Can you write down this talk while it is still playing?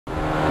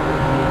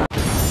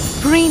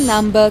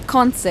Number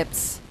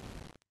concepts.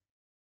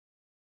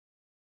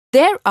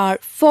 There are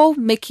 4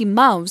 Mickey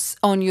Mouse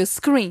on your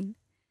screen.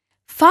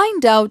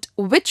 Find out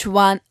which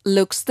one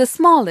looks the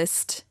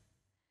smallest.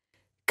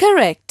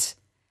 Correct.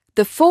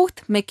 The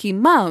 4th Mickey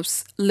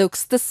Mouse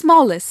looks the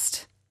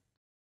smallest.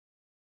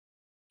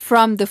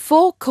 From the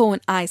 4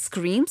 cone ice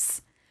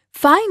creams,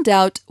 find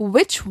out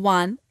which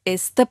one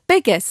is the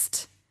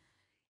biggest.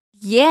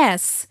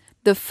 Yes,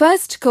 the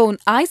first cone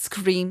ice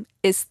cream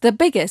is the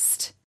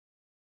biggest.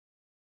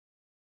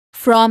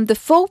 From the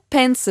 4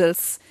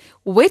 pencils,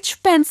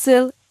 which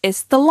pencil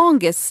is the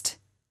longest?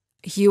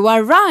 You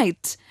are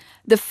right.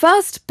 The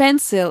first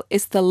pencil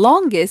is the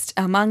longest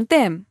among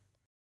them.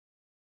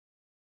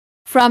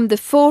 From the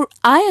 4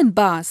 iron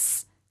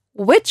bars,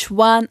 which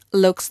one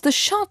looks the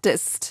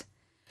shortest?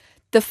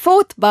 The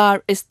 4th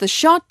bar is the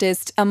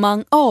shortest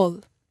among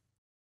all.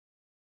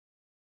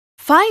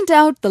 Find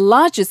out the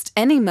largest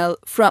animal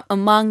from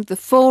among the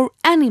 4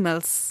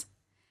 animals.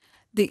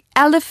 The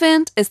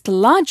elephant is the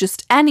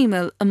largest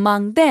animal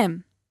among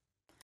them.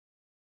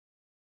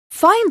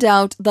 Find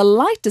out the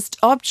lightest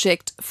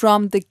object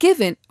from the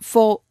given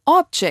 4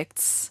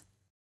 objects.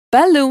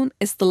 Balloon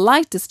is the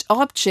lightest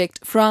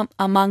object from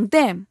among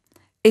them.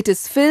 It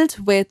is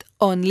filled with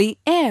only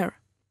air.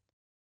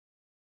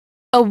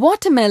 A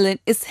watermelon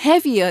is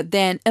heavier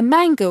than a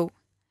mango.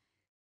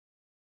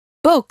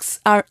 Books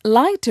are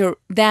lighter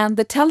than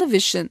the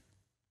television.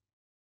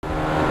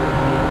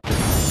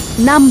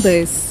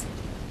 Numbers.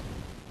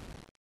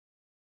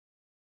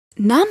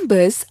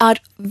 Numbers are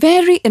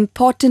very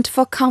important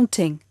for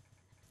counting.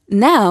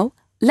 Now,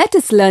 let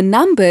us learn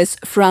numbers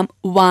from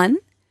 1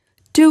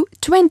 to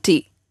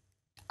 20.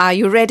 Are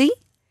you ready?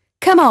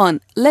 Come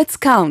on, let's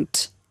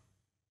count.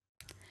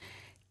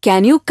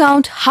 Can you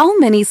count how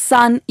many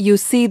sun you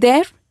see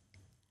there?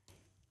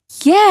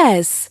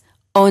 Yes,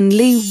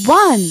 only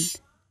 1.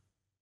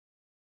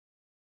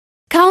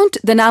 Count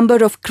the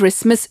number of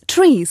Christmas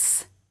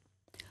trees.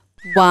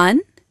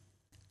 1,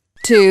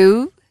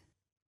 2,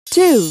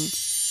 2.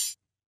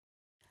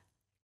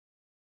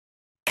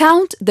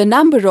 Count the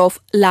number of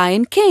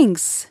Lion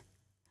Kings.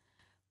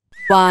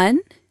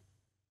 1,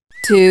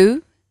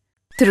 2,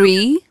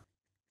 3,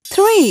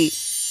 3.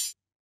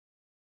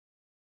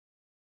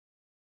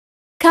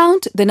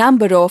 Count the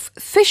number of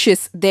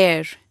fishes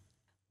there.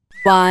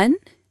 1,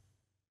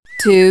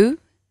 2,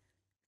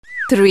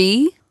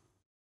 3,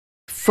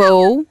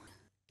 4,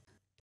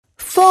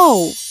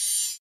 4.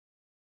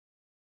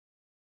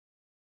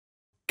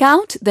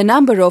 Count the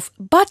number of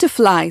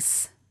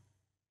butterflies.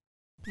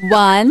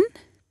 1,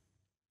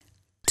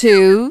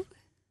 2,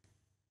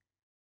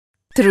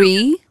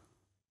 3,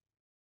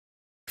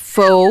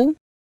 4,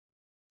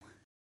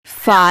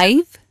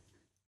 5,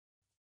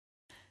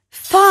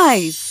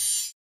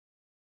 5.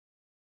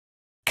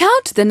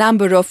 Count the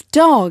number of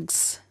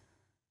dogs.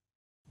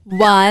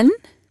 1,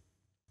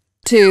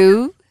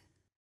 2,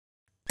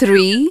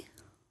 3,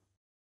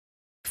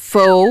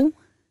 4,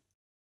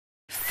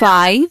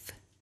 5,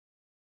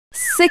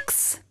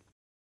 6,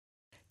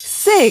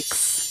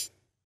 6.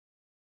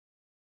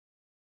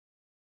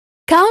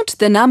 Count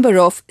the number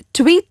of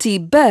Tweety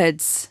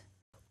birds.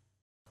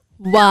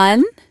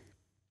 1,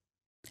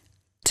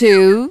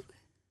 2,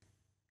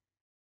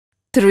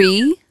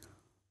 3,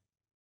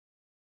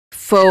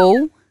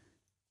 4,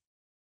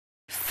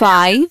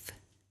 5,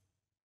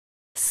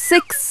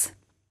 6,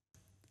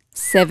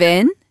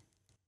 7,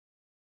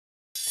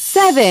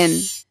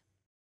 7.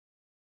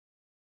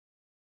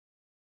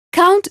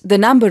 Count the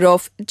number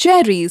of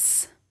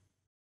cherries.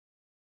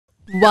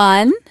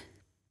 1,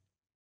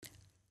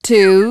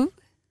 2,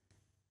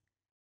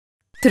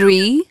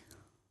 3,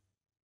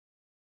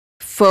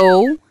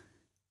 4,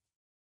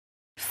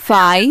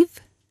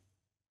 5,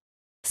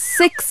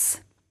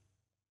 6,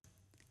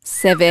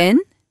 7,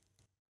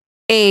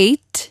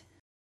 8,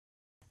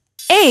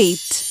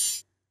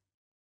 8.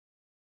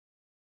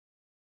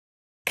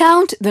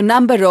 Count the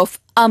number of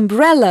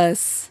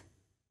umbrellas.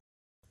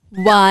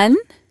 1,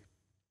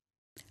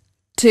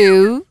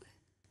 2,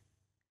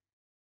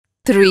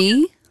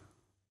 3,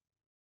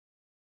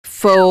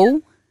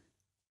 4,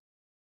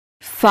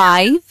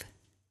 5,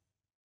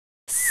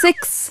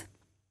 6,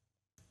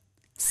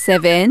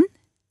 7,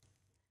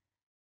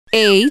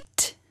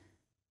 8,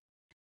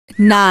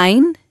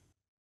 9,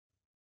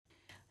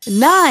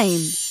 9.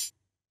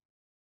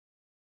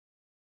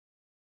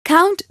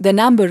 Count the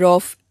number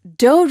of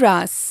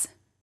Doras.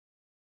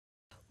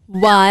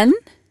 1,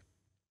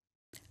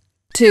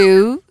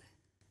 2,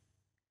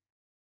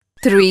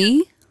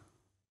 3,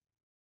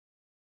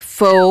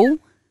 4,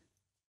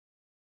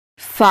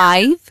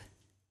 5,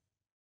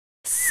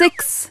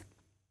 6,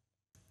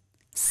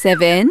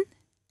 7,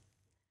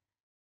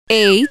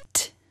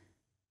 8,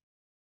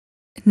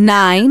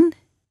 9,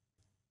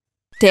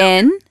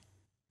 10,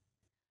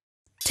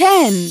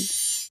 10.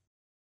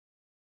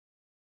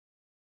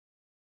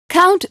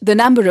 Count the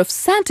number of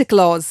Santa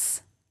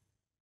Claus.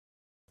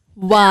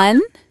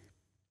 1,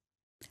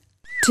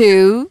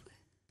 2,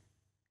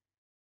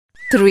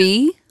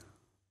 3,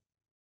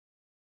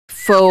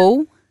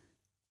 4,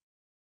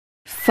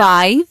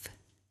 5,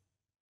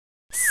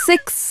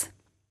 6,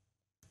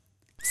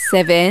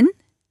 7,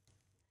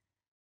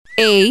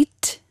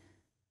 8,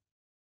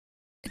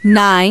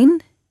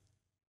 9,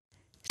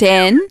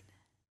 10,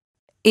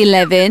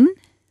 11.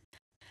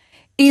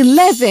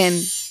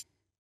 11.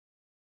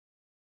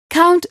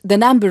 Count the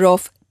number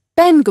of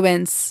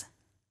penguins.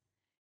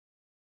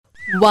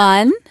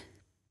 1,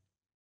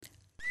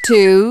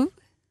 2,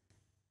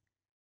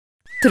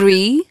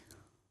 3,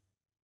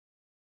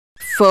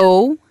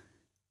 4,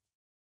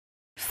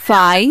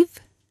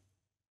 5,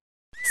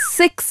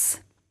 6,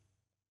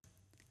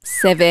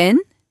 7,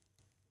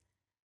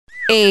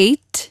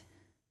 8,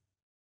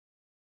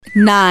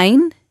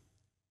 9,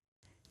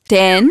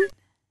 10,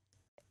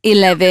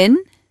 11,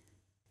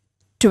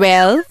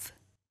 12.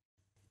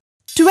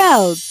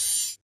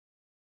 12.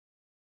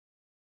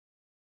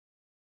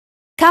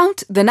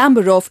 Count the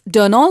number of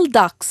Donald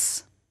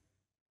ducks.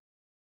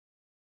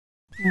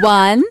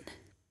 1,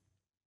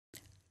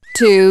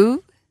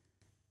 2,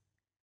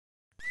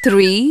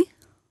 3,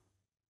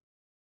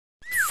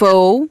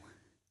 4,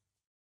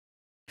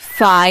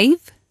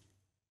 5,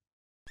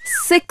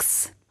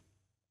 6,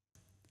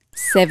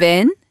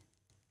 7,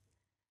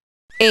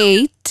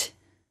 8,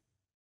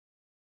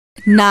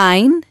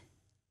 9,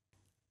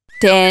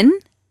 10,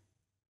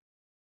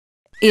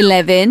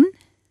 11,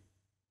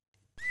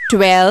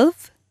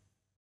 12,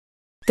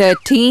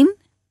 13.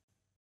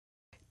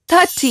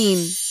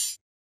 13.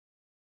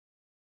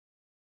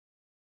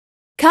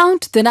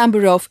 Count the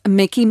number of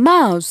Mickey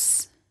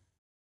Mouse.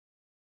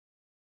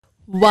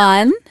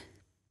 1,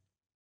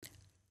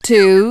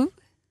 2,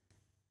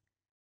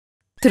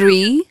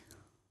 3,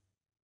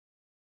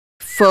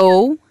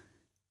 4,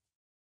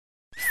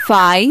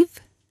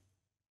 5,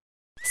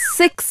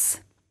 6,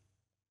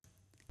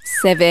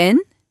 7,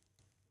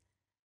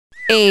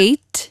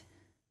 8,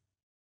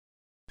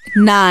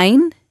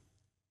 9,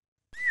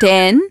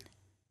 10,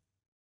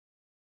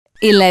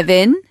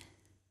 11,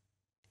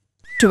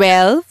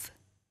 12,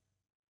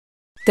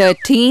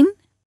 13,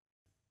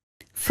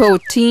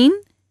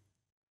 14.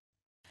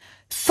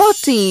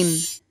 14.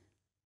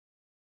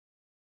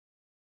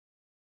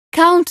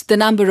 Count the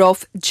number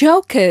of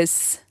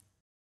jokers.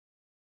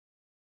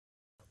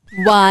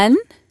 1,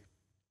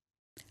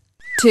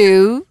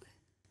 2,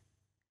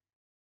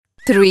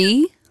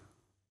 3,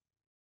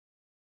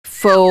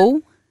 4,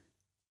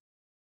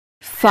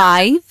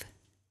 5,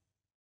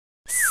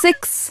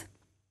 6,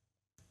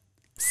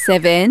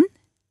 7,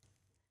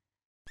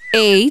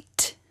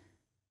 8,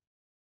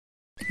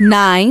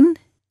 9,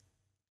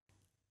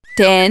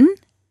 10,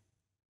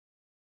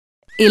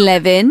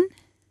 11,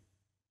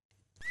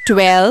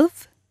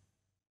 12,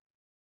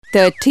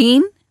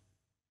 13,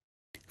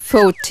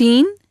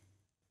 14,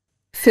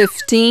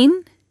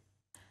 15.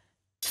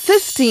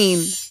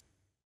 15.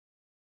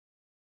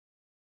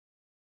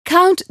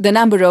 Count the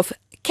number of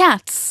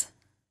cats.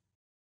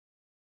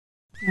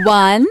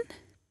 1,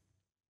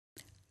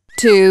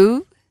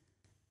 2,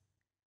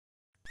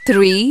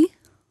 3,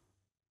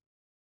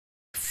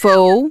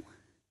 4,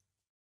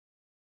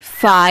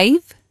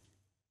 5,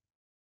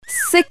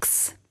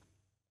 6,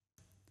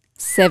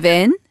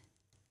 7,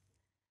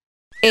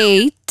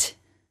 8,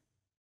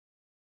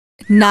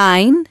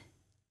 9,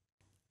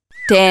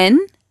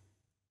 10,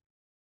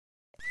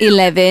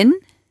 11,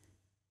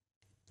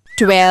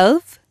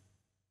 12,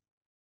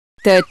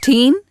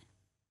 13,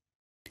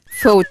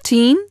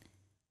 14,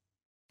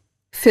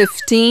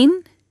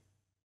 15,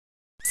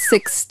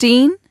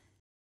 16.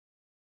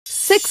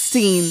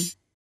 16.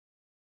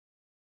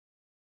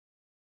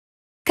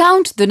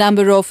 Count the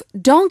number of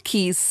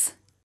donkeys.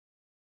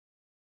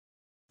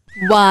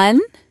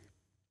 1,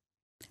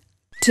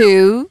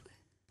 2,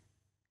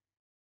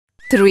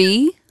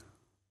 3,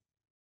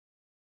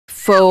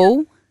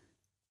 4,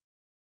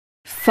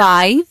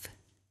 5,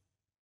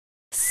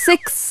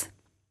 6,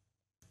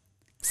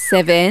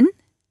 7,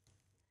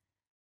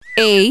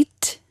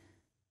 8,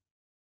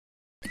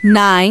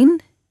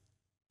 9,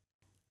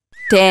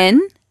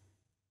 10,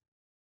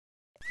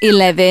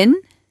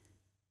 11,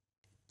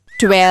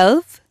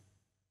 12,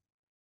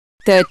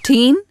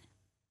 13,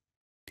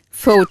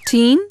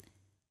 14,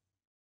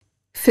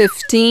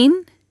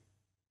 15,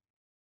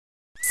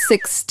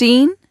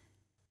 16,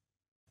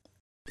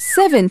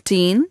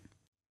 17.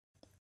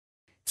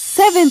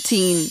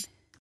 17.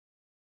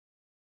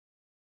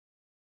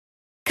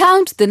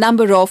 Count the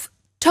number of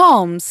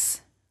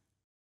toms.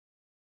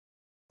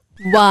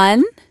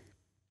 1,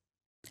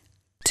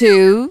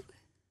 2,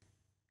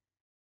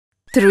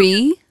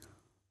 3,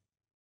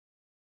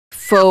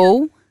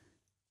 4,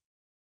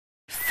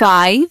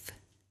 5,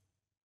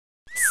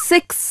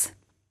 6,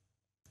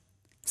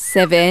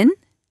 7,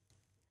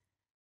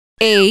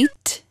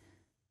 8,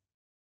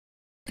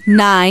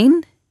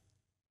 9,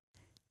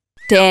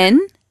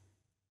 10,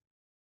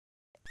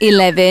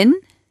 11,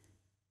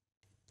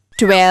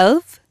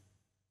 12,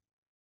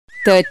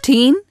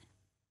 13,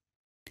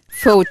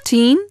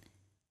 14,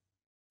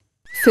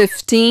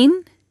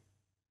 15,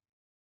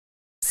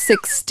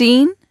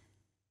 16,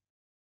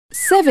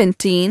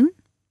 17,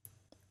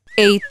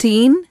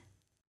 18,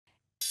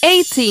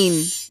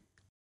 18.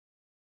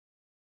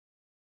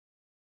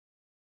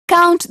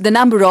 Count the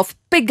number of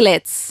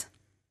piglets.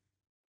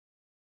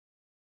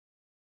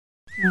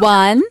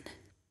 1,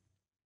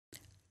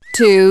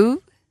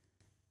 2,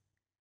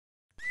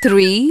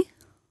 3,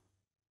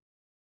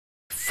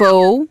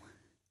 4,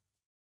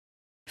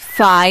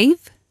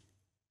 5,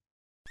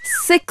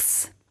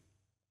 6,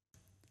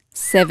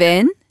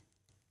 7,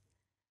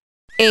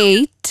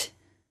 8,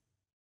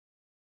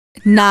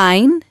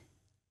 9,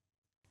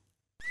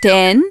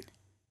 10,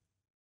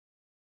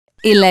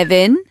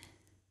 11,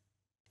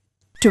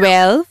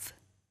 12,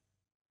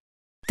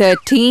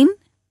 13,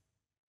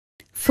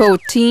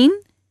 14,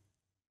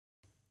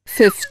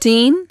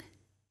 15,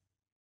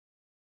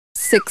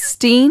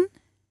 16,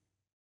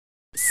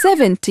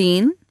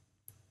 17,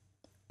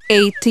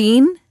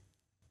 18,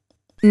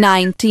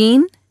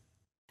 19,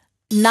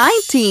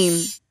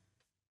 19.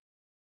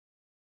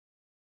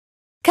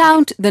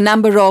 Count the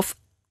number of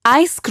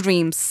ice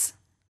creams.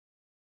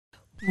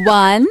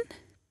 1,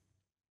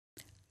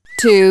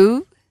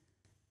 2,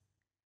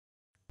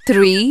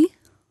 3,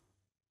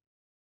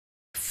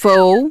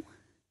 4,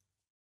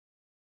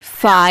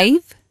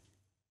 5,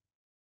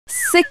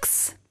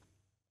 6,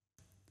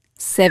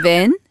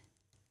 7,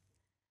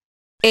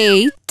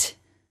 8,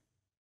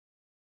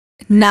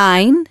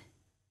 9,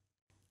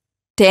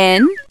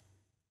 10,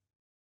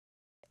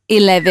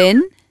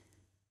 11,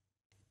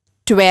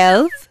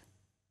 12,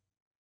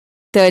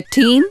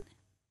 13,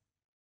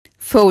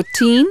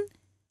 14,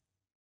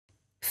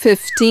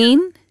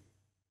 15,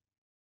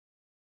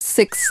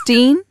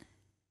 16,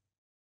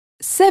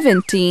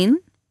 17,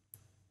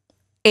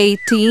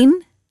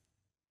 18,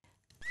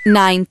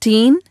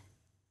 19,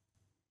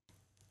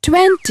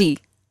 20.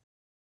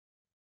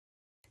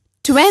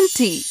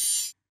 20.